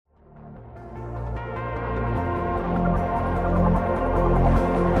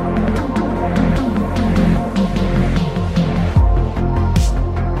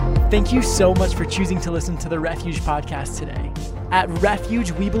Thank you so much for choosing to listen to the Refuge podcast today. At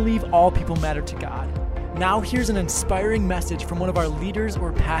Refuge, we believe all people matter to God. Now here's an inspiring message from one of our leaders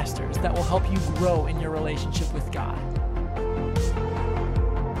or pastors that will help you grow in your relationship with God.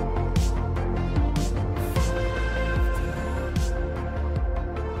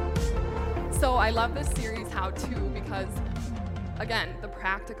 So I love this series, How To, because, again, the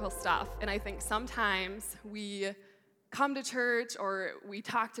practical stuff. And I think sometimes we come to church or we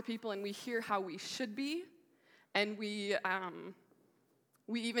talk to people and we hear how we should be. And we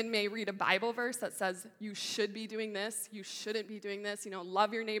even may read a Bible verse that says, you should be doing this, you shouldn't be doing this,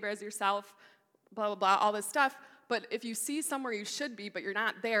 love your neighbor as yourself, blah, blah, blah, all this stuff. But if you see somewhere you should be, but you're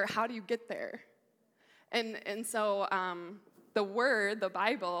not there, how do you get there? And so the Word, the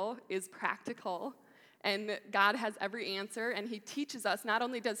Bible, is practical, and God has every answer, and He teaches us. Not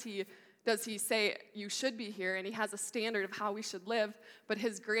only does He say you should be here, and He has a standard of how we should live, but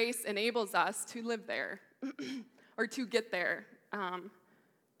His grace enables us to live there, or to get there,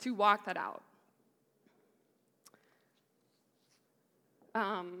 to walk that out.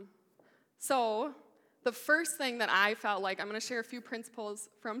 So the first thing that I felt like, I'm going to share a few principles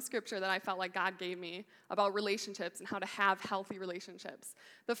from Scripture that I felt like God gave me about relationships and how to have healthy relationships.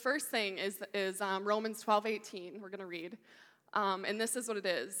 The first thing is Romans 12:18, we're going to read. And this is what it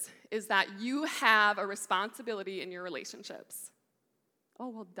is that you have a responsibility in your relationships. Oh,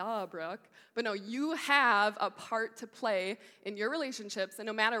 well, duh, Brooke. But no, you have a part to play in your relationships, and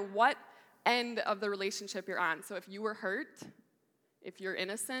no matter what end of the relationship you're on. So if you were hurt, if you're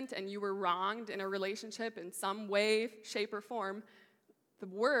innocent and you were wronged in a relationship in some way, shape, or form, the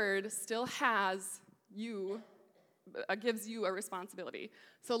Word still has you, gives you a responsibility.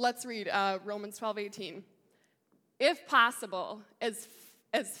 So let's read Romans 12:18. If possible, as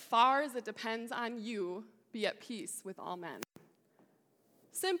far as it depends on you, be at peace with all men.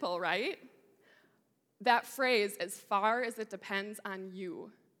 Simple, right? That phrase, as far as it depends on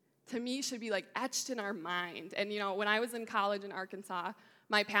you, to me should be like etched in our mind. And when I was in college in Arkansas,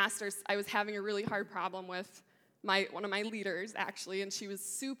 my pastors, I was having a really hard problem with one of my leaders, actually, and she was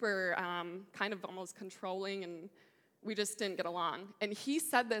super kind of almost controlling, and we just didn't get along. And he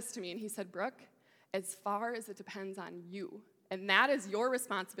said this to me, and he said, Brooke, as far as it depends on you, and that is your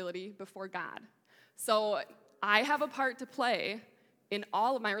responsibility before God. So I have a part to play in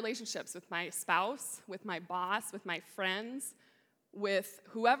all of my relationships with my spouse, with my boss, with my friends, with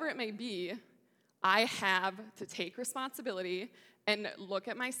whoever it may be. I have to take responsibility and look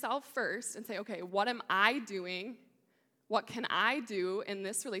at myself first and say, okay, what am I doing? What can I do in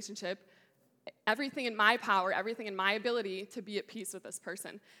this relationship? Everything in my power, everything in my ability to be at peace with this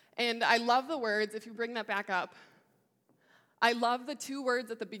person. And I love the words, if you bring that back up, I love the two words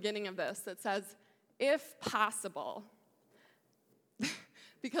at the beginning of this that says, if possible.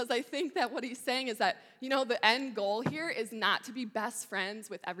 Because I think that what he's saying is that, the end goal here is not to be best friends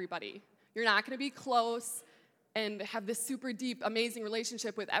with everybody. You're not going to be close and have this super deep, amazing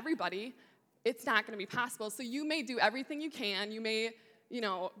relationship with everybody. It's not going to be possible. So you may do everything you can. You may,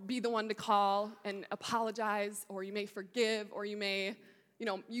 be the one to call and apologize, or you may forgive, or you may,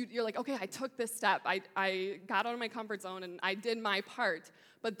 you're like, okay, I took this step. I got out of my comfort zone and I did my part.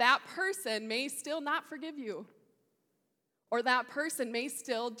 But that person may still not forgive you. Or that person may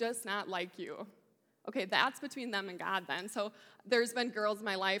still just not like you. Okay, that's between them and God then. So there's been girls in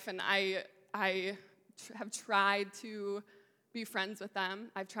my life, and I have tried to be friends with them.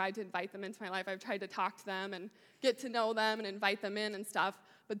 I've tried to invite them into my life. I've tried to talk to them and get to know them and invite them in and stuff.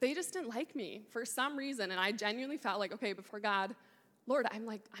 But they just didn't like me for some reason. And I genuinely felt like, okay, before God, Lord, I'm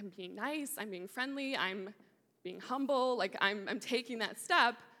being nice, I'm being friendly, I'm being humble, like I'm taking that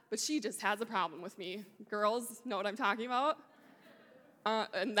step. But she just has a problem with me. Girls know what I'm talking about.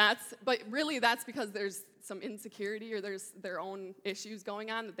 But really that's because there's some insecurity or there's their own issues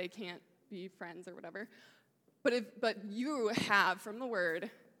going on that they can't be friends or whatever. But you have, from the Word,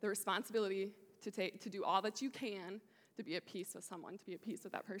 the responsibility to do all that you can to be at peace with someone, to be at peace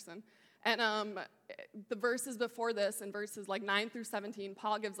with that person. And the verses before this, in verses like 9 through 17,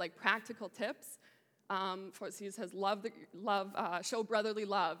 Paul gives like practical tips. He says, show brotherly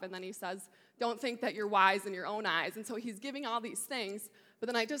love. And then he says, don't think that you're wise in your own eyes. And so he's giving all these things. But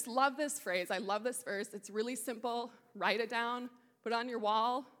then I just love this phrase. I love this verse. It's really simple. Write it down. Put it on your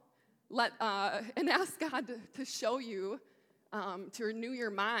wall. And ask God to show you, to renew your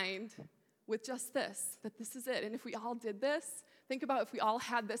mind with just this, that this is it. And if we all did this, think about if we all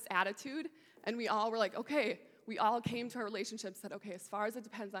had this attitude and we all were like, okay, we all came to our relationship, said, okay, as far as it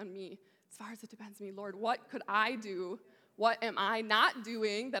depends on me, as far as it depends on me, Lord, what could I do? What am I not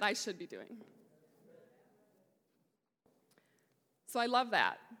doing that I should be doing? So I love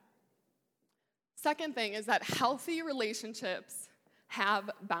that. Second thing is that healthy relationships have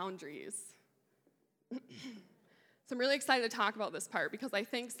boundaries. So I'm really excited to talk about this part because I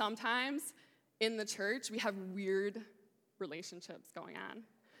think sometimes in the church we have weird relationships going on.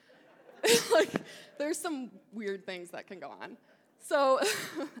 Like, there's some weird things that can go on. So,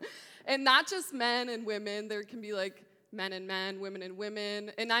 and not just men and women, there can be like men and men, women and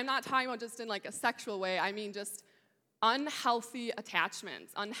women. And I'm not talking about just in like a sexual way, I mean just unhealthy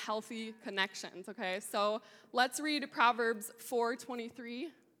attachments, unhealthy connections, okay? So let's read Proverbs 4:23.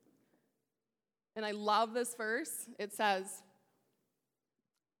 And I love this verse. It says,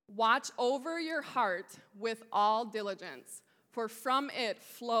 "Watch over your heart with all diligence, for from it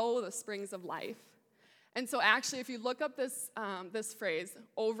flow the springs of life." And so actually, if you look up this phrase,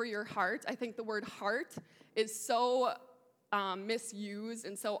 over your heart, I think the word heart is so misused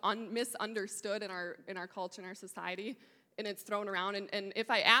and so misunderstood in our culture, in our society, and it's thrown around. And if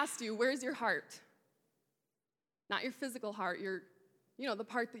I asked you, where's your heart? Not your physical heart, the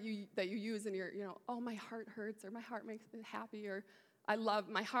part that you use in your, oh, my heart hurts, or my heart makes me happy, or I love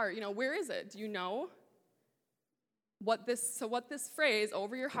my heart. Where is it? Do you know? What this phrase,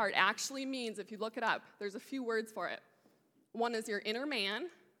 over your heart, actually means, if you look it up, there's a few words for it. One is your inner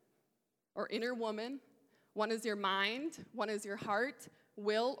man or inner woman. One is your mind. One is your heart,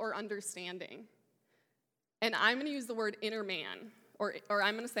 will, or understanding. And I'm going to use the word inner man, or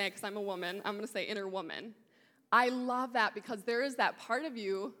I'm going to say, because I'm a woman, I'm going to say inner woman. I love that because there is that part of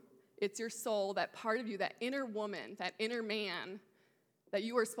you, it's your soul, that part of you, that inner woman, that inner man that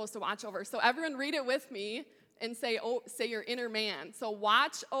you are supposed to watch over. So everyone read it with me. And say your inner man. So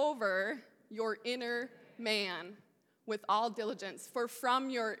watch over your inner man with all diligence. For from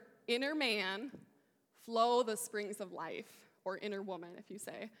your inner man flow the springs of life, or inner woman, if you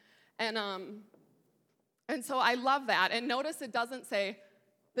say. And so I love that. And notice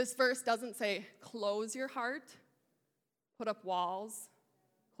this verse doesn't say close your heart, put up walls,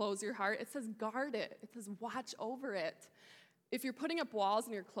 close your heart. It says guard it. It says watch over it. If you're putting up walls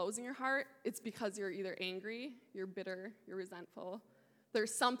and you're closing your heart, it's because you're either angry, you're bitter, you're resentful.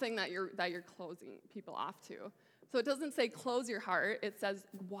 There's something that you're closing people off to. So it doesn't say close your heart, it says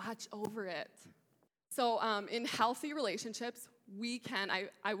watch over it. So in healthy relationships, we can,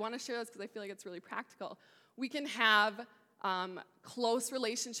 I want to share this because I feel like it's really practical. We can have close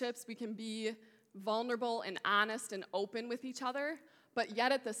relationships, we can be vulnerable and honest and open with each other, but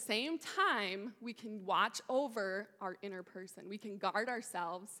yet at the same time, we can watch over our inner person. We can guard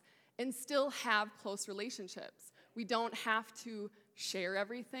ourselves and still have close relationships. We don't have to share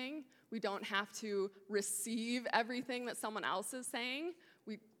everything. We don't have to receive everything that someone else is saying.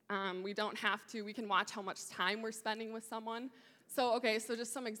 We don't have to, we can watch how much time we're spending with someone. So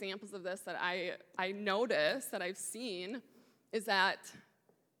just some examples of this that I notice, that I've seen, is that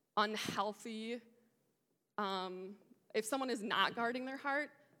unhealthy, if someone is not guarding their heart,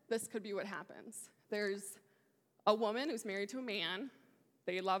 this could be what happens. There's a woman who's married to a man.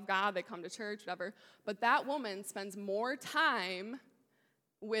 They love God, they come to church, whatever. But that woman spends more time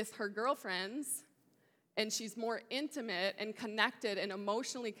with her girlfriends, and she's more intimate and connected and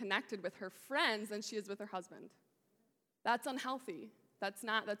emotionally connected with her friends than she is with her husband. That's unhealthy. That's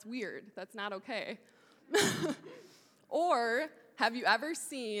weird. That's not okay. Or have you ever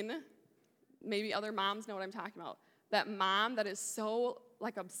seen, maybe other moms know what I'm talking about, that mom that is so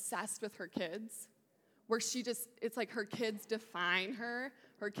obsessed with her kids, where it's like her kids define her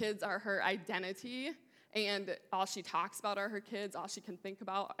kids are her identity, and all she talks about are her kids, all she can think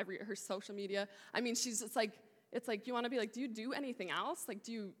about, her social media. I mean, she's just it's like, you want to be like, do you do anything else? Like,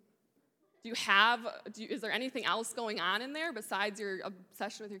 is there anything else going on in there besides your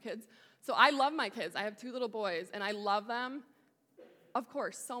obsession with your kids? So I love my kids. I have 2 little boys, and I love them, of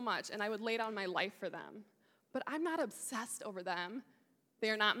course, so much, and I would lay down my life for them. But I'm not obsessed over them. They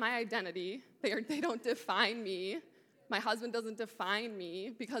are not my identity. They don't define me. My husband doesn't define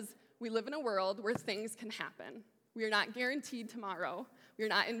me, because we live in a world where things can happen. We are not guaranteed tomorrow. We are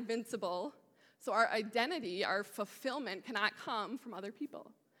not invincible. So our identity, our fulfillment cannot come from other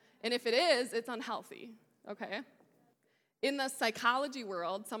people. And if it is, it's unhealthy, okay? In the psychology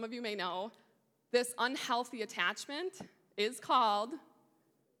world, some of you may know, this unhealthy attachment is called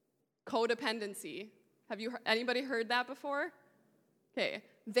codependency. Have anybody heard that before? Okay.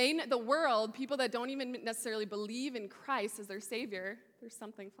 The world, people that don't even necessarily believe in Christ as their Savior, there's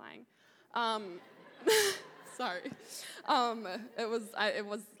something flying. Sorry. It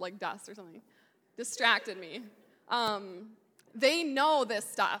was like dust or something. Distracted me. They know this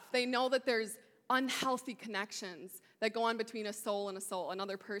stuff. They know that there's unhealthy connections that go on between a soul and a soul,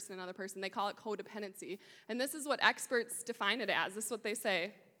 another person. They call it codependency. And this is what experts define it as. This is what they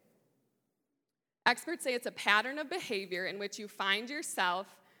say. Experts say it's a pattern of behavior in which you find yourself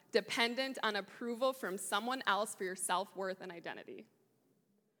dependent on approval from someone else for your self-worth and identity.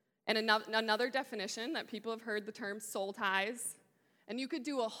 And another definition that people have heard the term soul ties, and you could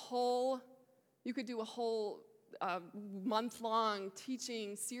do a whole month-long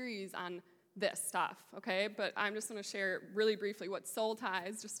teaching series on this stuff, okay? But I'm just going to share really briefly what soul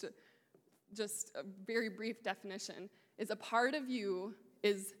ties, just a very brief definition, is a part of you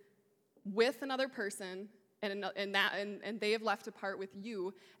is with another person, and they have left a part with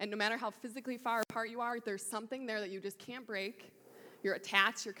you, and no matter how physically far apart you are, there's something there that you just can't break. You're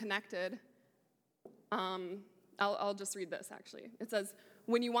attached, you're connected. I'll just read this, actually. It says,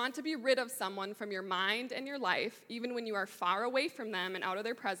 when you want to be rid of someone from your mind and your life, even when you are far away from them and out of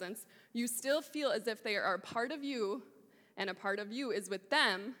their presence, you still feel as if they are a part of you, and a part of you is with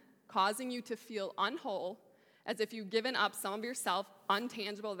them, causing you to feel unwhole, as if you've given up some of yourself,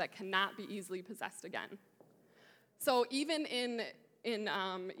 untangible, that cannot be easily possessed again. So even in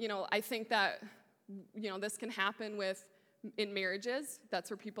I think that, this can happen in marriages. That's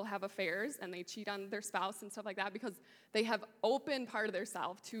where people have affairs and they cheat on their spouse and stuff like that because they have opened part of their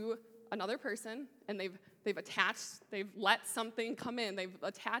self to another person, and they've let something come in, they've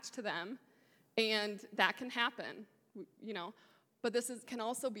attached to them, and that can happen, But can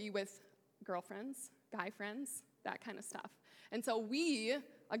also be with girlfriends, guy friends, that kind of stuff. And so we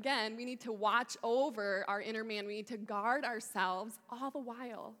need to watch over our inner man. We need to guard ourselves all the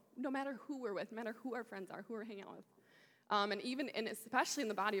while, no matter who we're with, no matter who our friends are, who we're hanging out with. And especially in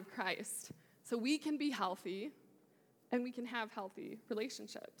the body of Christ, so we can be healthy and we can have healthy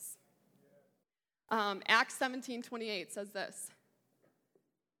relationships. Acts 17:28 says this: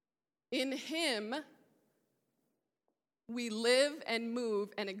 in him we live and move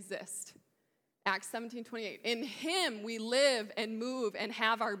and exist. Acts 17:28. In him we live and move and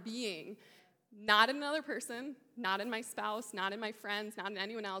have our being. Not in another person, not in my spouse, not in my friends, not in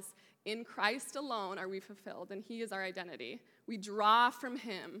anyone else. In Christ alone are we fulfilled, and he is our identity. We draw from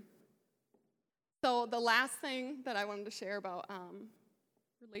him. So the last thing that I wanted to share about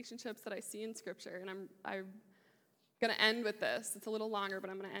relationships that I see in Scripture, and I'm going to end with this. It's a little longer, but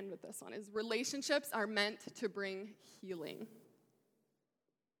I'm going to end with this one, is relationships are meant to bring healing.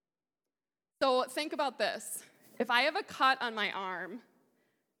 So think about this. If I have a cut on my arm,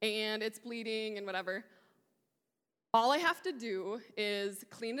 and it's bleeding and whatever, all I have to do is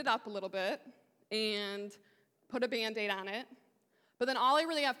clean it up a little bit and put a Band-Aid on it. But then all I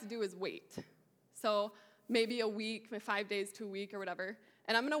really have to do is wait. So maybe a week, 5 days to a week or whatever.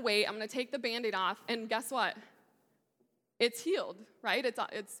 And I'm going to wait. I'm going to take the Band-Aid off. And guess what? It's healed, right?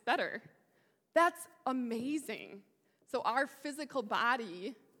 It's better. That's amazing. So our physical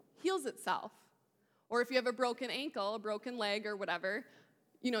body heals itself. Or if you have a broken ankle, a broken leg or whatever,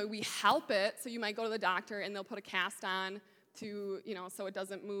 we help it. So you might go to the doctor and they'll put a cast on to, so it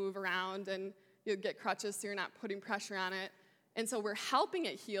doesn't move around, and you'll get crutches so you're not putting pressure on it. And so we're helping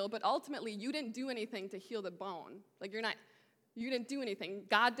it heal, but ultimately you didn't do anything to heal the bone. You didn't do anything.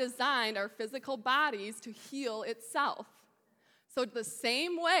 God designed our physical bodies to heal itself. So the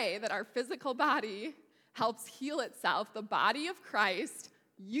same way that our physical body helps heal itself, the body of Christ,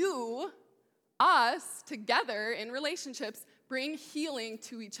 us together in relationships, bring healing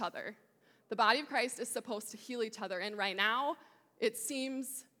to each other. The body of Christ is supposed to heal each other, and right now, it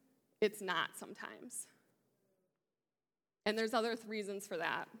seems it's not sometimes. And there's other reasons for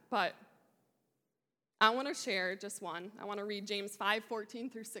that, but I want to share just one. I want to read James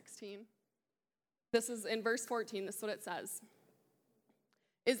 5:14 through 16. This is in verse 14, this is what it says.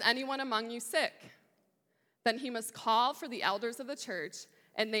 Is anyone among you sick? Then he must call for the elders of the church,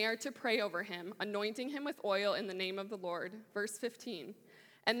 and they are to pray over him, anointing him with oil in the name of the Lord. Verse 15.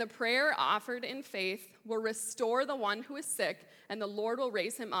 And the prayer offered in faith will restore the one who is sick, and the Lord will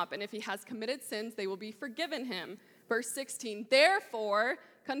raise him up. And if he has committed sins, they will be forgiven him. Verse 16. Therefore,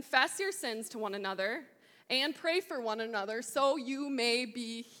 confess your sins to one another and pray for one another so you may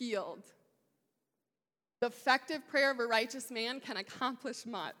be healed. The effective prayer of a righteous man can accomplish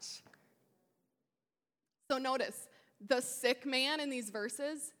much. So notice, the sick man in these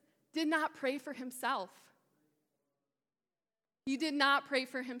verses did not pray for himself. He did not pray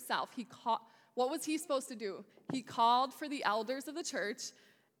for himself. What was he supposed to do? He called for the elders of the church,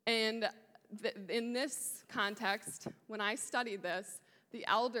 and in this context, when I studied this, the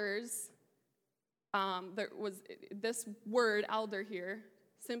elders, this word elder here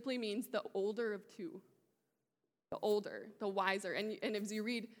simply means the older of two. The older, the wiser. And as you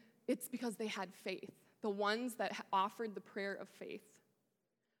read, it's because they had faith. The ones that offered the prayer of faith.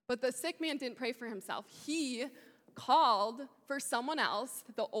 But the sick man didn't pray for himself. He called for someone else,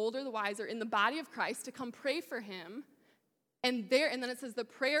 the older, the wiser, in the body of Christ to come pray for him. And then it says the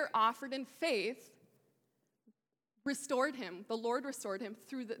prayer offered in faith restored him. The Lord restored him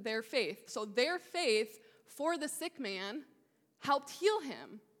through their faith. So their faith for the sick man helped heal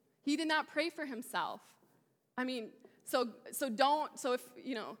him. He did not pray for himself. I mean, so if,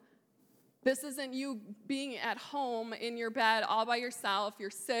 this isn't you being at home in your bed all by yourself,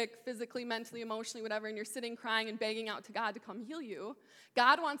 you're sick, physically, mentally, emotionally, whatever, and you're sitting crying and begging out to God to come heal you.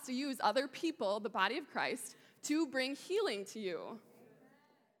 God wants to use other people, the body of Christ, to bring healing to you.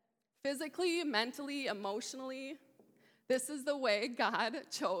 Physically, mentally, emotionally. This is the way God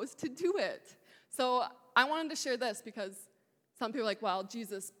chose to do it. So I wanted to share this because some people are like, well,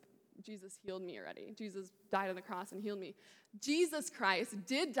 Jesus healed me already. Jesus died on the cross and healed me. Jesus Christ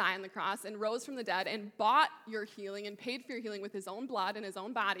did die on the cross and rose from the dead and bought your healing and paid for your healing with his own blood and his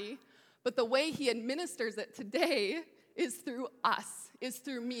own body. But the way he administers it today is through us, is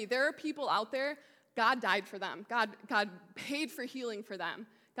through me. There are people out there, God died for them. God paid for healing for them.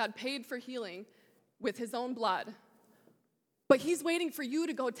 God paid for healing with his own blood. But he's waiting for you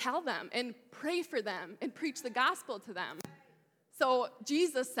to go tell them and pray for them and preach the gospel to them. So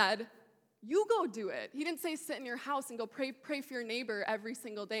Jesus said, you go do it. He didn't say sit in your house and go pray for your neighbor every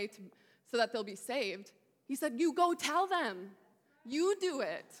single day so that they'll be saved. He said, you go tell them. You do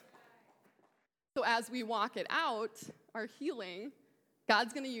it. So as we walk it out, our healing,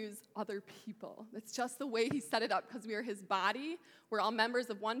 God's going to use other people. It's just the way he set it up because we are his body. We're all members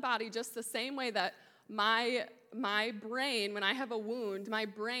of one body, just the same way that my brain, when I have a wound, my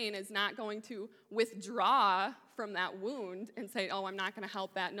brain is not going to withdraw from that wound and say, oh, I'm not going to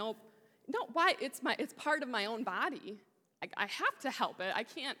help that. Nope. No, why? It's part of my own body. I have to help it. I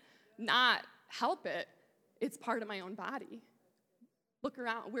can't not help it. It's part of my own body. Look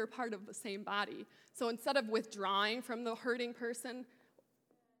around. We're part of the same body. So instead of withdrawing from the hurting person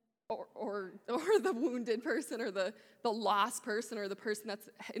or the wounded person or the lost person or the person that's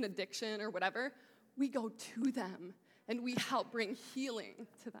in addiction or whatever, we go to them and we help bring healing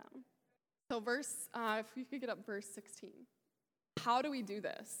to them. So if you could get up verse 16. How do we do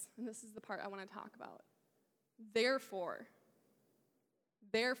this? And this is the part I want to talk about. Therefore,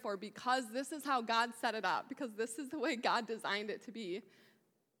 because this is how God set it up, because this is the way God designed it to be,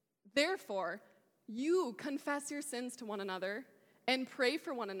 therefore, you confess your sins to one another and pray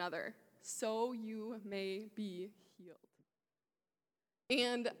for one another so you may be healed.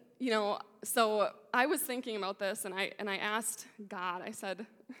 And, so I was thinking about this and I asked God, I said,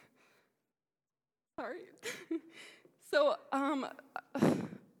 sorry. So a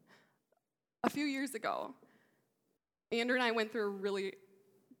few years ago, Andrew and I went through a really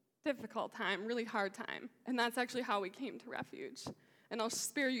difficult time, really hard time, and that's actually how we came to Refuge. And I'll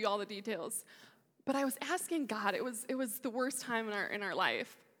spare you all the details. But I was asking God, it was the worst time in our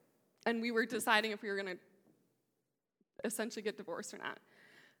life, and we were deciding if we were going to essentially get divorced or not.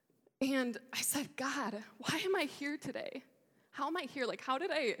 And I said, God, why am I here today? How am I here? Like, how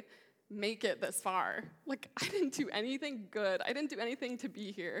did I make it this far? Like, I didn't do anything good. I didn't do anything to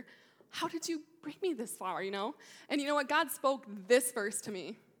be here. How did you bring me this far, And you know what? God spoke this verse to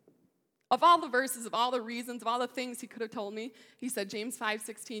me. Of all the verses, of all the reasons, of all the things he could have told me, he said, James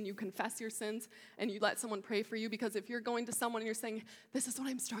 5:16, you confess your sins and you let someone pray for you, because if you're going to someone and you're saying, this is what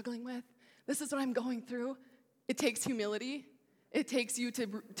I'm struggling with, this is what I'm going through, it takes humility. It takes you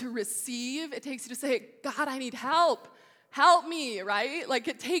to receive. It takes you to say, God, I need help. Help me, right? Like,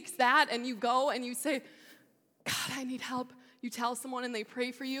 it takes that, and you go and you say, God, I need help. You tell someone and they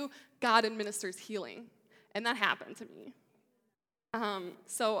pray for you. God administers healing. And that happened to me.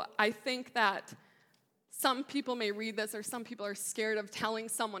 So I think that some people may read this, or some people are scared of telling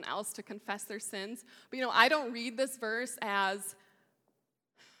someone else to confess their sins. But, I don't read this verse as,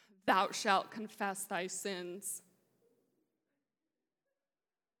 thou shalt confess thy sins.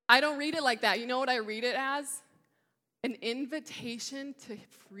 I don't read it like that. You know what I read it as? An invitation to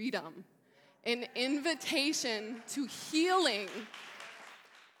freedom, an invitation to healing.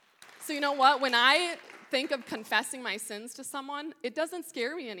 So you know what? When I think of confessing my sins to someone, it doesn't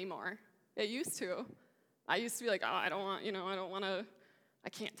scare me anymore. It used to. I used to be like, oh, I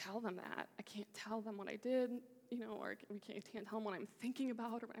can't tell them that. I can't tell them what I did, or I can't tell them what I'm thinking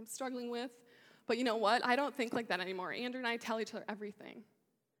about or what I'm struggling with. But you know what? I don't think like that anymore. Andrew and I tell each other everything.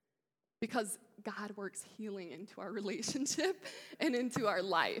 Because God works healing into our relationship and into our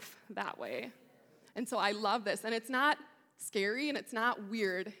life that way. And so I love this. And it's not scary and it's not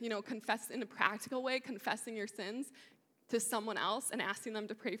weird. Confess in a practical way, confessing your sins to someone else and asking them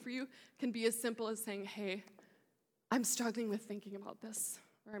to pray for you can be as simple as saying, hey, I'm struggling with thinking about this.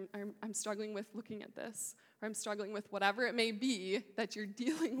 or I'm struggling with looking at this, or I'm struggling with whatever it may be that you're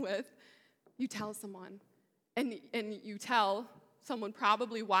dealing with, you tell someone. And you tell someone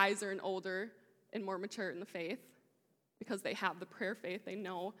probably wiser and older and more mature in the faith, because they have the prayer faith. They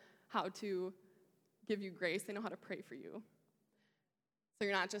know how to give you grace. They know how to pray for you. So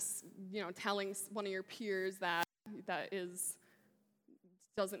you're not just, telling one of your peers that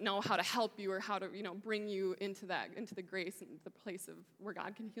doesn't know how to help you or how to, bring you into the grace and the place of where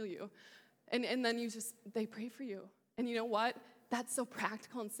God can heal you. And then they pray for you. And you know what? That's so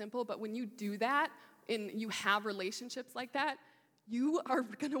practical and simple, but when you do that and you have relationships like that, you are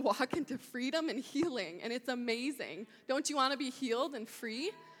going to walk into freedom and healing, and it's amazing. Don't you want to be healed and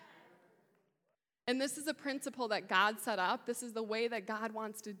free? And this is a principle that God set up. This is the way that God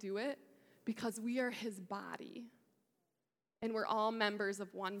wants to do it, because we are his body. And we're all members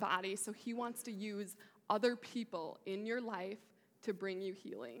of one body, so he wants to use other people in your life to bring you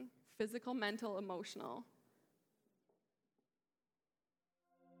healing, physical, mental, emotional.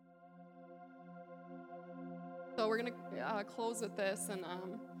 So we're going to close with this, and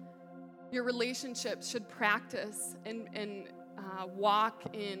your relationships should practice and walk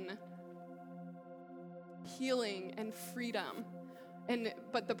in healing and freedom.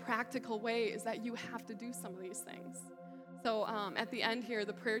 But the practical way is that you have to do some of these things. So at the end here,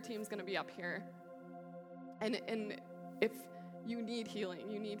 the prayer team is going to be up here. And if you need healing,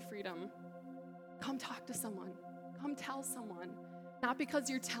 you need freedom, come talk to someone. Come tell someone. Not because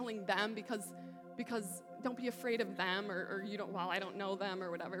you're telling them, because don't be afraid of them, or you don't, I don't know them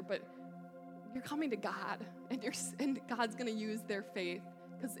or whatever, but you're coming to God, and God's going to use their faith,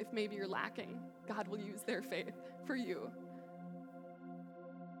 because if maybe you're lacking, God will use their faith for you.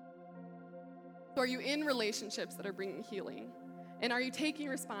 So are you in relationships that are bringing healing? And are you taking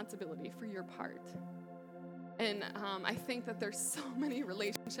responsibility for your part? And I think that there's so many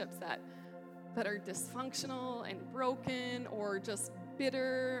relationships that are dysfunctional and broken, or just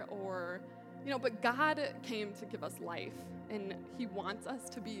bitter, or, but God came to give us life, and he wants us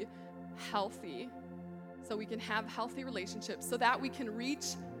to be healthy so we can have healthy relationships, so that we can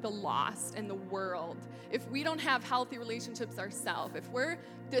reach the lost and the world. If we don't have healthy relationships ourselves, if we're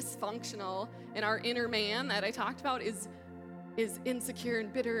dysfunctional and our inner man that I talked about is insecure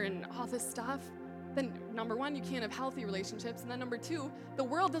and bitter and all this stuff, then number one, you can't have healthy relationships. And then number two, the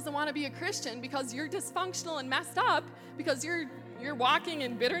world doesn't want to be a Christian because you're dysfunctional and messed up, because you're walking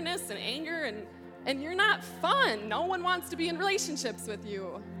in bitterness and anger, and you're not fun. No one wants to be in relationships with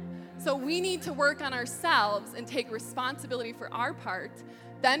you. So we need to work on ourselves and take responsibility for our part.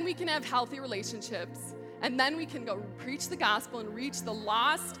 Then we can have healthy relationships, and then we can go preach the gospel and reach the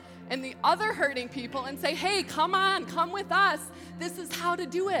lost and the other hurting people and say, hey, come on, come with us. This is how to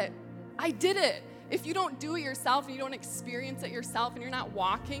do it. I did it. If you don't do it yourself and you don't experience it yourself and you're not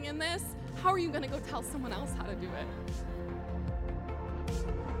walking in this, how are you going to go tell someone else how to do it?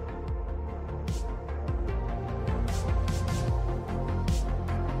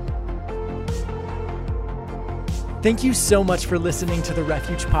 Thank you so much for listening to the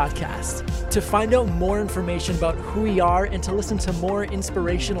Refuge Podcast. To find out more information about who we are and to listen to more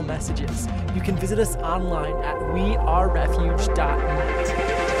inspirational messages, you can visit us online at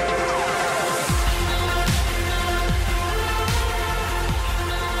wearerefuge.net.